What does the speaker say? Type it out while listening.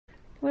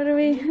What are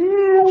we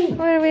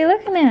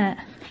looking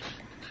at?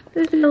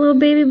 There's a little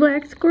baby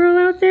black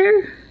squirrel out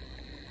there.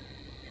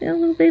 See a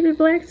little baby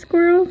black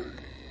squirrel?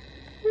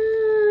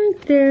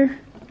 Right there.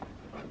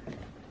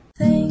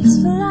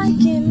 Thanks for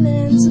liking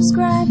and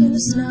subscribing to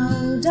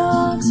Snow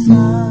Dogs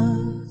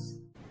Vlogs.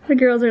 The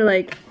girls are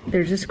like,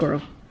 there's a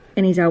squirrel.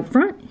 And he's out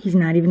front. He's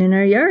not even in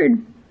our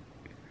yard.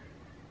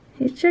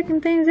 He's checking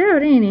things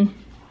out, ain't he?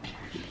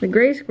 The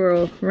gray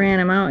squirrel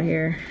ran him out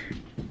here.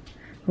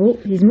 Oh,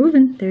 he's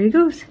moving. There he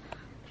goes.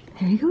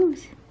 There he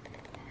goes.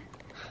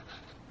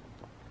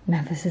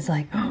 Memphis is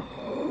like,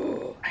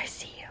 oh, I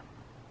see him.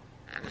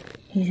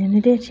 He's in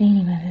the ditch, ain't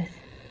he, Memphis?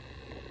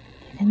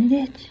 He's in the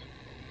ditch.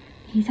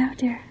 He's out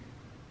there.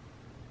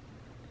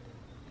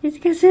 He's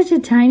got such a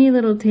tiny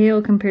little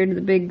tail compared to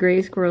the big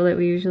gray squirrel that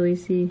we usually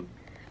see.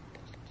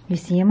 You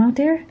see him out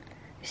there? You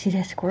see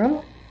that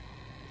squirrel?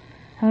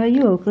 How about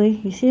you, Oakley?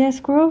 You see that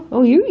squirrel?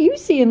 Oh, you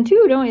see him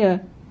too, don't you?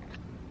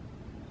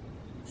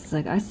 It's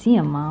like, I see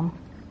him, Mom.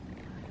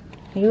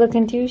 Are you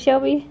looking too,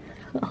 Shelby?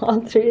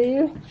 All three of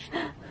you?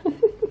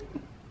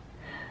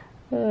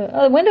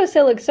 Oh, the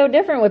windowsill looks so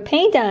different with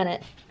paint on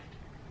it.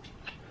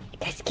 You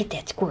guys, get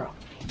that squirrel.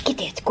 Get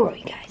that squirrel,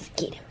 you guys.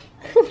 Get him.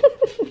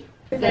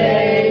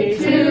 Birthday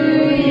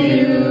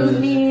to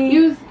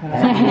you.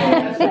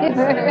 Happy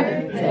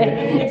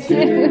birthday to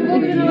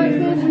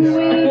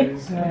you.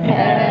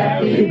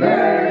 Happy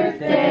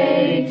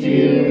birthday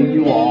to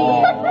you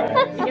all.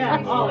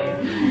 Yeah,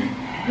 always.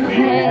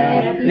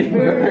 Happy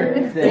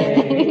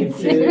birthday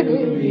to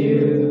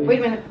you. Wait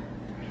a minute.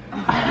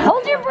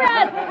 Hold your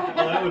breath. Oh,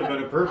 that would have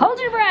been a perfect. Hold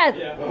your breath.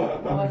 Yeah.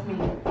 Oh, that's me.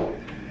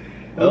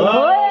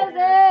 Hello? What is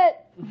it?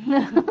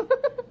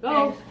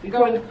 Go. You're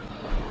going.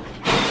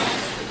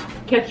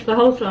 Catch the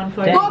house on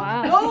fire.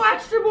 Wow. No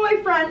extra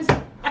boyfriends.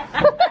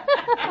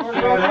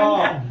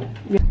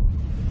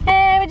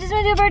 Hey, we just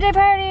went to a birthday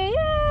party.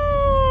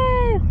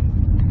 Yay!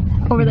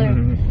 Over there.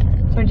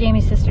 That's where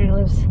Jamie's sister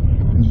lives.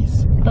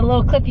 Yes. The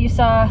little clip you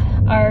saw,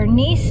 our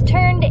niece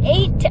turned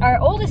 8, our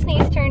oldest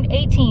niece turned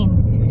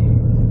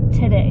 18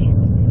 today.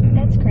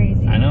 That's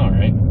crazy. I know,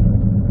 right?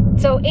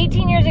 So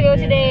 18 years ago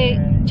today,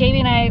 Jamie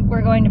and I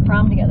were going to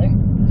prom together.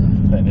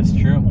 That is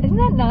true. Isn't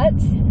that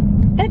nuts?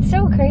 That's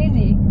so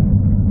crazy.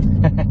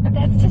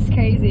 That's just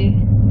crazy.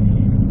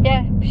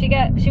 Yeah,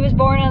 she was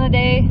born on the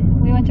day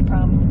we went to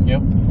prom.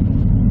 Yep.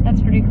 That's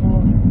pretty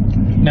cool.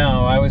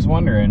 No, I was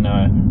wondering,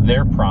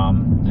 their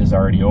prom is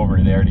already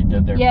over. They already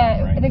did their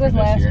prom, right? I think it was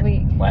last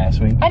week. Last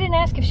week? I didn't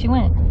ask if she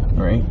went.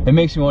 Right. It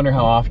makes me wonder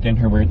how often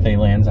her birthday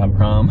lands on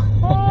prom.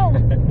 I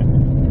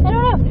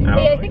don't know.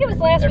 But yeah, I think it was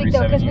last week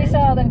though, because we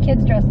saw all them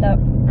kids dressed up.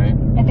 Right.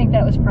 I think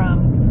that was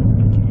prom.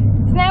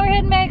 So now we're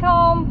heading back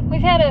home.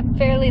 We've had a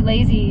fairly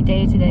lazy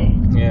day today.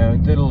 Yeah, we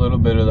did a little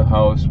bit of the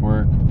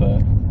housework,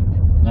 but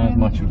not as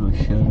much as we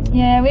should.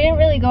 Yeah, we didn't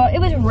really go. It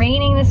was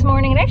raining this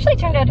morning. It actually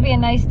turned out to be a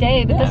nice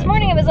day, but this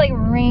morning it was like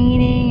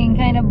raining and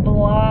kind of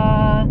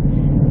blah.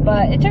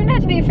 But it turned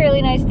out to be a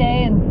fairly nice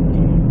day,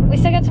 and we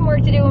still got some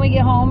work to do when we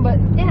get home. But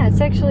yeah,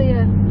 it's actually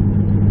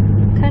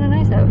kind of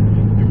nice out.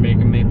 They're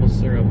making maple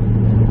syrup.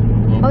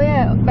 Oh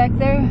yeah, back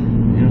there.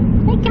 Yeah.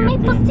 Making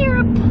maple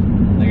syrup.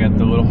 They got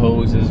the little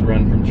hoses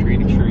run from tree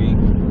to tree.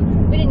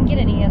 We didn't get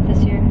any yet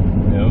this year.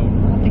 No.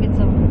 We'll have to get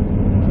some.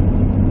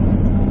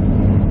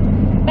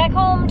 Back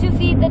home to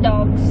feed the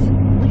dogs.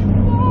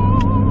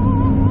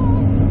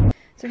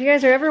 So if you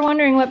guys are ever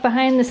wondering what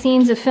behind the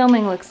scenes of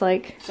filming looks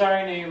like.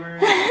 Sorry,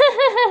 neighbor.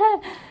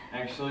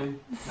 Actually,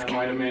 that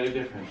might have made a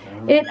difference.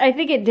 I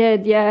think it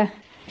did, yeah.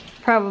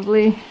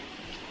 Probably.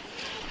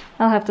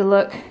 I'll have to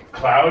look.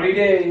 Cloudy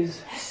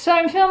days. So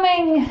I'm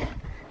filming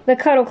the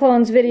Cuddle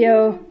Clones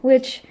video,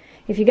 which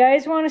if you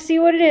guys want to see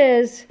what it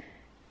is,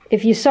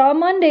 if you saw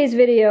Monday's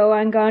video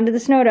on Gone to the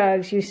Snow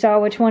Dogs, you saw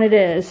which one it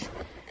is.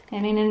 I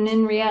mean,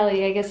 in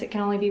reality, I guess it can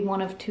only be one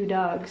of 2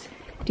 dogs.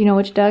 Do you know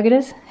which dog it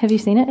is? Have you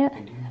seen it yet?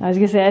 I was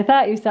gonna say, I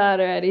thought you saw it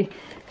already.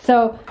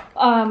 So,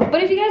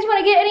 but if you guys want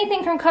to get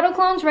anything from Cuddle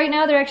Clones, right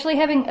now they're actually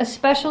having a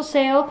special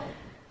sale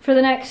for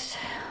the next,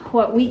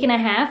 week and a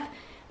half.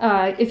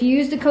 If you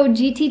use the code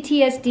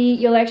GTTSD,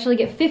 you'll actually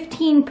get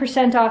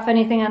 15% off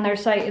anything on their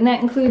site. And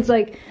that includes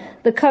like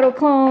the Cuddle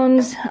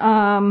Clones,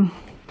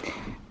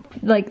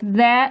 like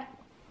that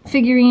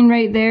figurine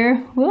right there.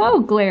 Whoa,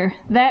 glare.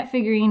 That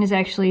figurine is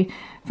actually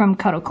from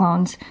Cuddle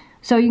Clones.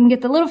 So you can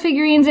get the little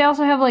figurines. They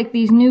also have like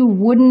these new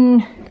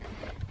wooden,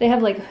 they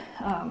have like,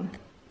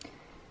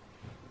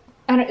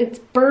 it's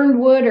burned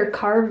wood or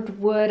carved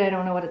wood. I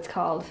don't know what it's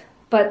called.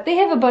 But they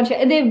have a bunch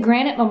of, they have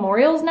granite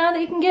memorials now that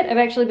you can get. I've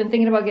actually been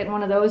thinking about getting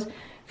one of those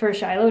for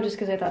Shiloh just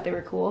because I thought they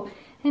were cool.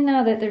 And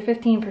now that they're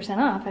 15%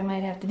 off, I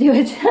might have to do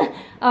it.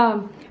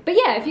 But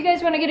yeah, if you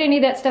guys want to get any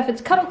of that stuff,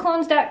 it's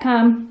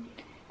cuddleclones.com.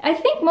 I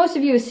think most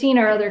of you have seen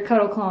our other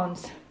Cuddle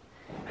Clones.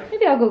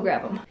 Maybe I'll go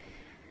grab them.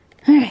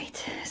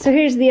 Alright, so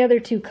here's the other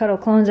 2 Cuddle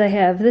Clones I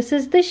have. This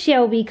is the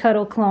Shelby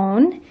Cuddle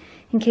Clone,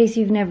 in case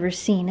you've never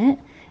seen it.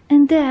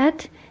 And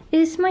that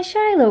is my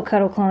Shiloh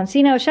Cuddle Clone.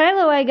 See, now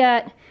Shiloh I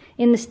got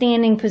in the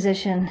standing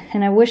position,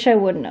 and I wish I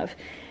wouldn't have.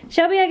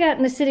 Shelby I got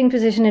in the sitting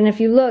position, and if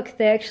you look,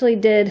 they actually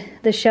did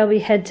the Shelby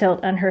head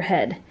tilt on her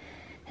head.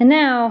 And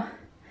now,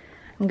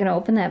 I'm gonna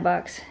open that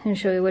box and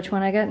show you which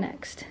one I got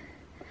next.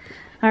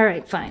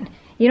 Alright, fine.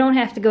 You don't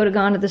have to go to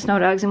Gone to the Snow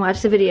Dogs and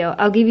watch the video.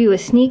 I'll give you a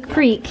sneak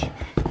peek.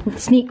 A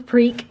sneak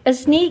peek.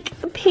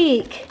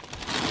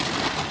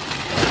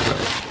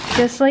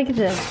 Just like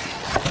this.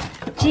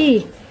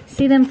 Gee,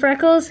 see them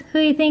freckles? Who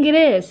do you think it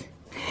is?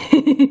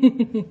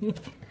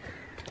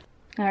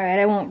 Alright,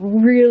 I won't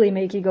really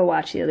make you go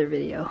watch the other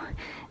video.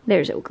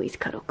 There's Oakley's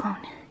cuddle cone.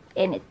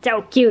 And it's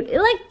so cute. It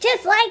looks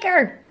just like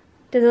her.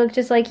 Does it look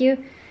just like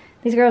you?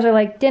 These girls are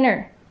like,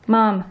 dinner.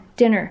 Mom,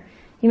 dinner.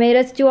 You made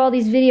us do all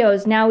these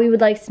videos. Now we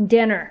would like some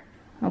dinner.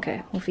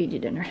 Okay, we'll feed you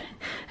dinner.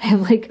 I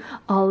have like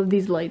all of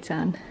these lights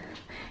on.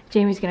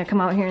 Jamie's gonna come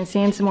out here and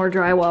sand some more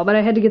drywall, but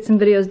I had to get some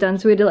videos done,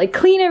 so we had to like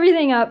clean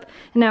everything up,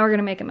 and now we're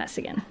gonna make a mess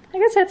again. I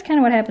guess that's kind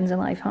of what happens in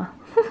life, huh?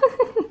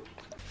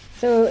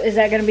 So is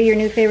that gonna be your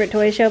new favorite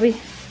toy, Shelby?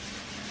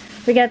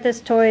 We got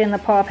this toy in the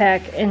paw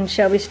pack, and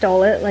Shelby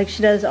stole it, like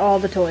she does all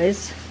the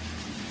toys.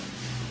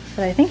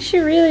 But I think she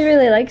really,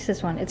 really likes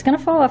this one. It's gonna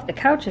fall off the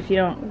couch if you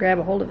don't grab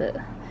a hold of it.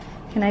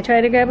 Can I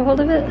try to grab a hold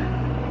of it?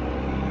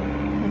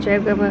 Can I try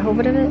to grab a hold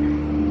of it?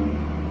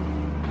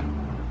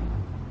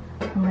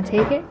 I'm gonna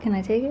take it. Can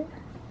I take it?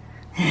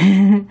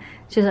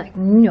 She's like,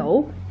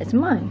 no, it's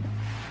mine.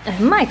 It's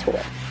my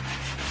toy.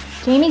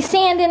 Jamie's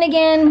sanding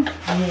again.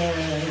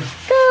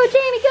 Go,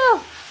 Jamie,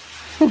 go!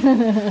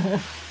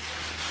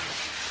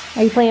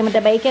 Are you playing with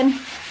the bacon?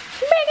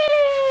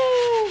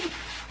 Bacon!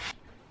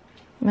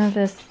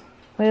 Memphis,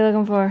 what are you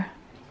looking for?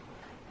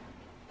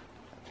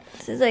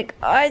 This is like,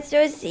 oh, it's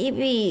so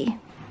sleepy.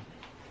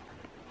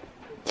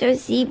 So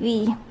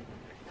sleepy.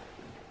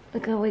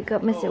 Look, I'll wake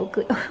up Miss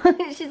Oakley.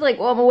 She's like,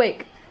 well, I'm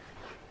awake.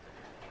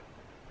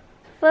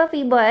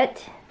 Fluffy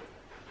butt.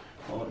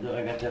 Oh,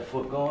 I got that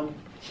foot going.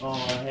 Oh, I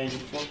had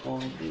your foot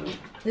going too.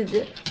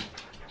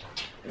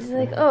 She's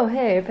like, oh,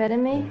 hey, you're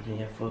petting me? Did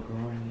your foot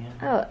going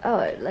again? Oh,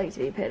 I'd like to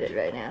be petted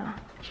right now.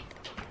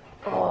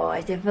 Oh,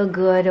 does it feel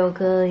good,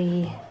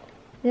 Oakley?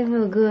 Does it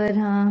feel good,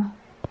 huh?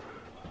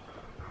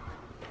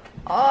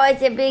 Oh,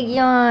 it's a big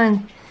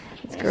yawn.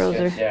 These girls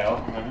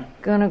are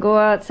gonna go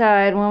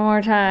outside one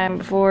more time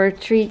before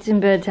treats and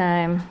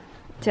bedtime.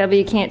 Shelby,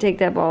 you can't take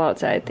that ball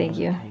outside, thank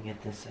you. Can I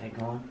get this side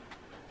going?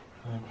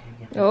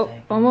 Oh,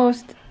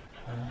 almost.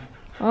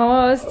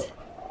 Almost.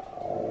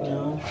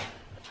 No.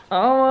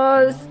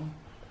 Almost.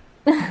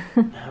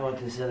 How about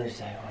this other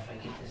side? What if I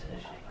get this other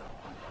side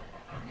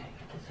going? Okay,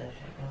 get this other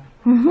side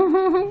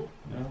going.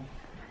 No?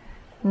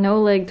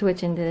 No leg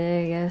twitching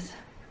today, I guess.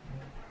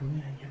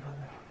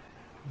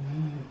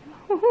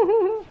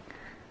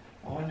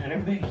 Oh, another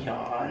big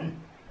yawn.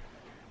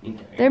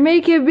 They're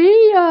making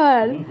me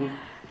yawn.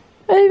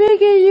 They're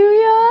making you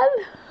yawn.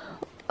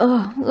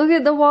 Oh, look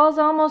at the wall's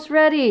almost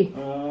ready.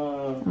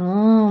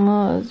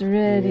 Almost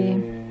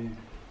ready.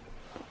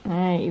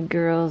 Alright, you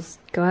girls,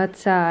 go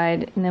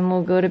outside and then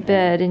we'll go to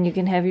bed and you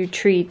can have your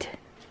treat.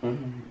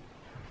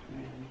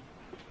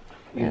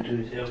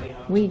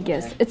 We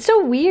guess. It's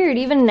so weird,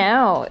 even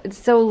now. It's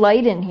so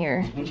light in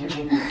here.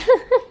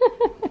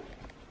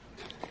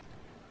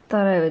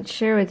 Thought I would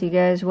share with you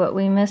guys what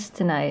we missed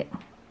tonight.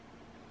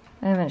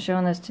 I haven't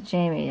shown this to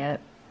Jamie yet.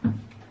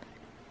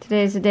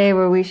 Today's the day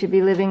where we should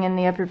be living in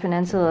the Upper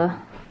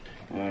Peninsula.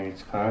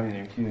 It's cloudy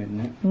there too, isn't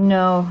it?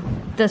 No,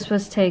 this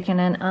was taken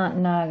in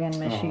Ontonagon,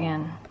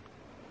 Michigan.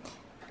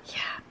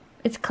 Yeah,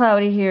 it's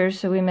cloudy here,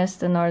 so we missed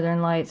the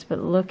northern lights,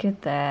 but look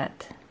at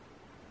that.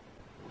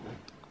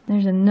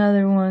 There's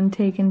another one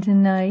taken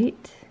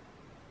tonight.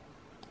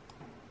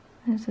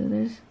 So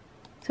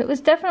it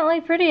was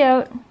definitely pretty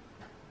out.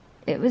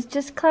 It was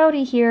just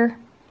cloudy here,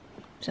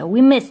 so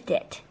we missed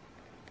it.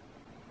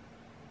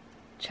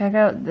 Check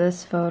out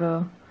this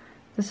photo.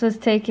 This was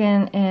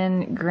taken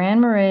in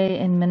Grand Marais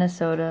in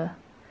Minnesota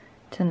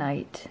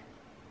tonight.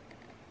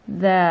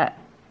 That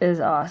is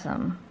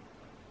awesome.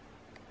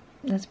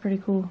 That's pretty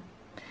cool.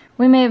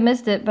 We may have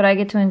missed it, but I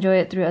get to enjoy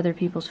it through other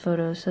people's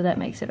photos, so that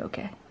makes it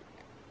okay.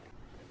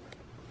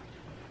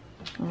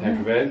 Time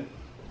for bed?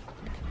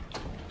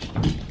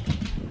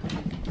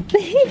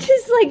 They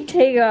just like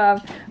take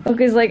off.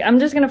 Oka's like, I'm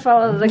just gonna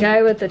follow the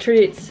guy with the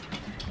treats.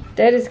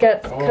 Daddy's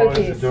got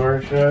cookies. Is the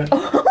door shut?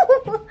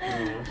 Oh,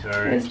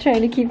 sorry. I was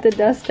trying to keep the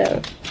dust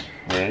out.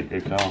 Alright,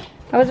 good call.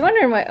 I was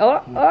wondering why.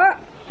 I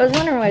was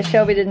wondering why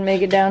Shelby didn't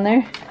make it down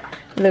there.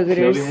 Look at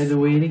her. Shelby had to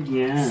wait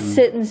again.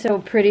 Sitting so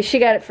pretty. She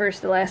got it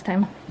first the last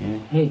time. Yeah.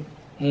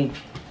 Hey.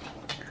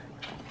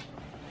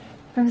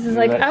 I was just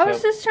like, I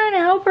was just trying to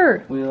help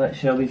her. Will you let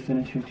Shelby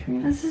finish her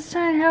treat? I was just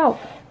trying to help.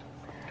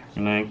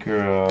 Good night,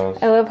 girls.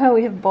 I love how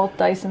we have both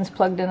Dysons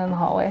plugged in the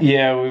hallway.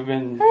 Yeah, we've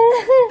been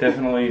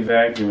definitely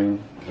vacuuming.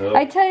 So.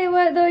 I tell you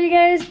what though, you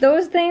guys,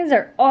 those things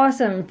are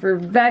awesome for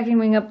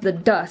vacuuming up the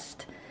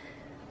dust.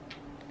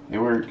 They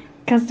work.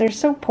 Because they're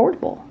so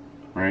portable.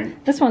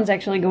 Right? This one's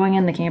actually going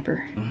in the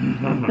camper.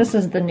 This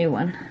is the new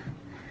one.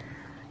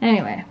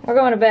 Anyway, we're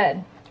going to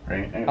bed.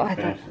 Right? I gotta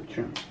finish the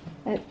trim.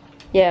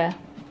 Yeah,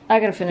 I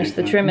gotta finish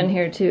the trim in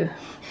here too.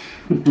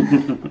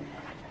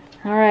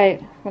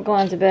 Alright, we're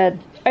going to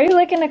bed. Are you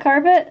licking the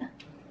carpet?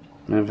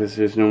 Memphis,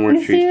 there's no more You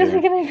see treats you there.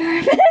 licking the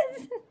carpet?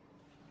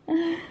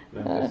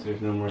 Memphis,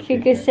 there's no more Can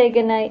you treats guys say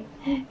goodnight?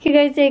 Can you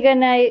guys say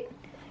goodnight?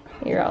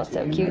 You're all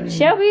so cute.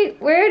 Shelby,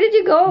 where did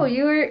you go?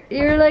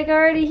 You're like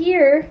already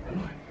here.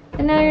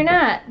 And now you're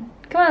not.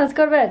 Come on, let's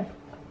go to bed.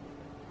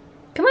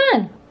 Come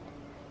on.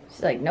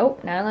 She's like,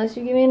 nope, not unless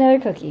you give me another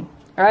cookie.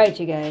 Alright,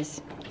 you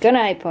guys. Good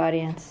night,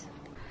 audience.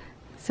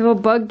 So a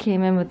bug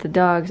came in with the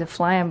dogs, a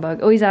flying bug.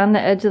 Oh, he's on the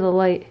edge of the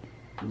light.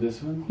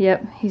 This one?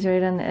 Yep, he's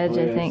right on the edge, Oh,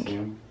 yeah, I think. see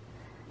him.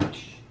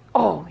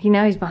 Oh,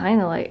 now he's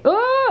behind the light.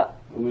 Oh!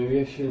 Well, maybe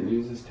I shouldn't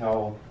use this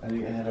towel. I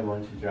think I had a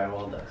bunch of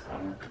drywall dust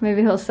on it.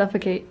 Maybe he'll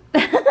suffocate.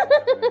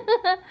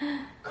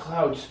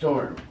 Cloud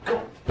storm.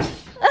 Go.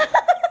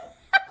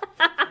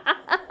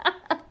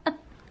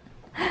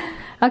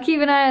 I'll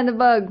keep an eye on the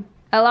bug.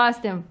 I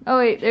lost him. Oh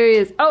wait, there he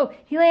is. Oh,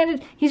 he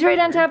landed. He's right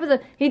on top of the.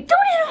 He don't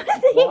hit him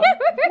with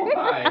the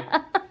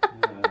hammer.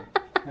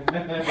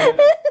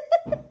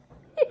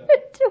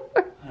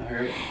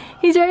 Alright.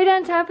 He's right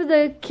on top of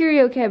the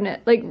curio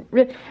cabinet. Like,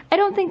 I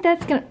don't think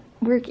that's gonna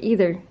work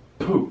either.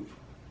 Poof.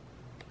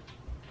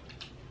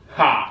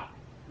 Ha!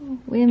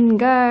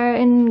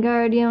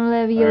 Wingardium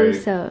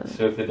Leviosa.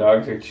 So if the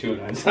dogs are chewing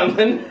on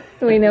something.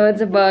 We know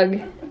it's a bug.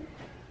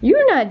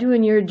 You're not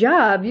doing your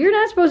job. You're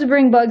not supposed to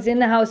bring bugs in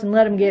the house and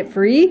let them get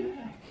free.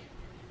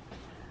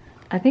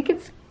 I think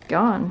it's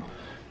gone.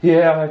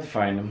 Yeah, I'll have to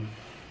find them.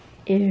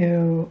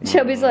 Ew.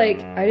 Shelby's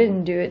like, I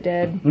didn't do it,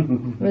 Dad.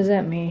 What does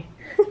that mean?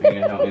 Are you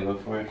gonna help me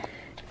look for it?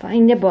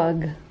 Find a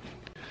bug.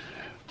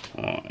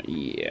 Oh,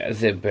 yeah,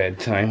 it's at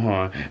bedtime,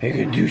 huh? I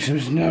could do some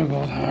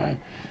snuggles, huh?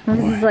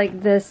 This is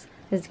like, this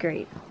is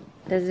great.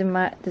 This is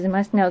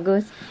my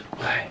snuggles.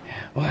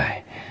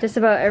 Why? Just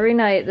about every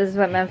night, this is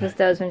what Memphis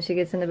does when she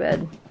gets into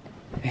bed.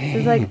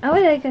 She's like, I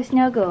would like a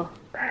snuggle.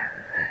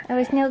 I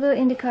would snuggle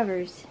into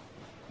covers.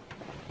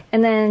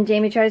 And then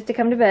Jamie tries to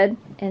come to bed,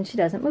 and she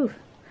doesn't move.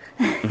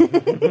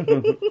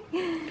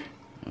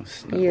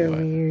 You're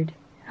weird.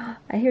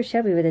 I hear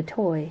Shelby with a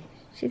toy.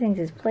 She thinks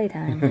it's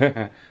playtime.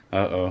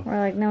 Uh-oh. We're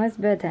like, no, it's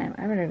bedtime.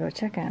 I better go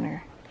check on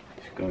her.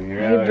 Are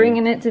Are you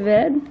bringing it to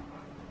bed?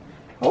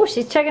 Oh,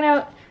 she's checking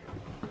out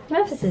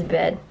Memphis's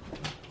bed.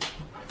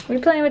 Are we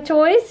playing with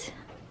toys?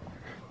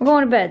 We're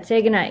going to bed.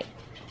 Say goodnight.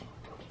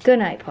 Good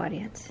night,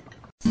 audience.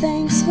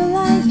 Thanks for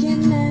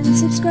liking and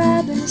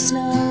subscribing to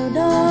Snow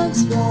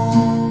Dogs Vlog.